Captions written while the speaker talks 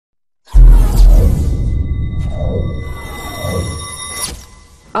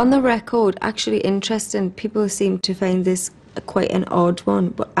On the record, actually interesting, people seem to find this quite an odd one,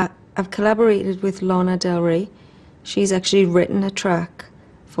 but I've collaborated with Lana Del Rey. She's actually written a track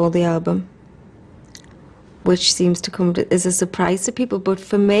for the album, which seems to come as a surprise to people, but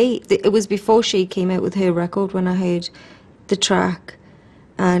for me, it was before she came out with her record when I heard the track,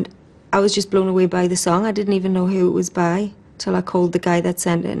 and I was just blown away by the song. I didn't even know who it was by till I called the guy that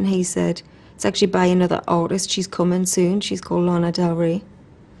sent it, and he said, it's actually by another artist, she's coming soon, she's called Lana Del Rey.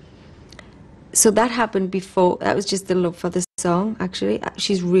 So that happened before. That was just the love for the song, actually.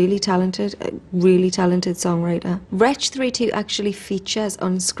 She's really talented, a really talented songwriter. Wretch32 actually features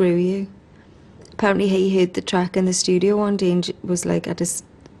on Screw You. Apparently he heard the track in the studio one day and was like, I just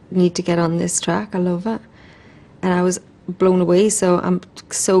need to get on this track, I love it. And I was blown away, so I'm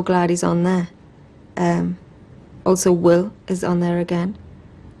so glad he's on there. Also Will is on there again.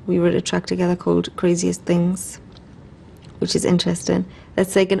 We wrote a track together called Craziest Things, which is interesting.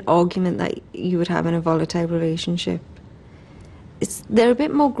 That's like an argument that you would have in a volatile relationship. They're a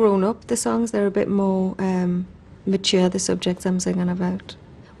bit more grown up, the songs. They're a bit more mature, the subjects I'm singing about.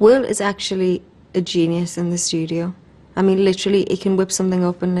 Will is actually a genius in the studio. I mean, literally, he can whip something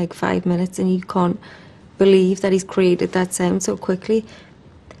up in like 5 minutes and you can't believe that he's created that sound so quickly.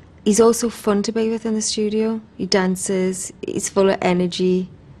 He's also fun to be with in the studio. He dances, he's full of energy.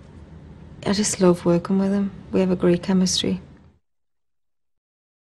 I just love working with him. We have a great chemistry.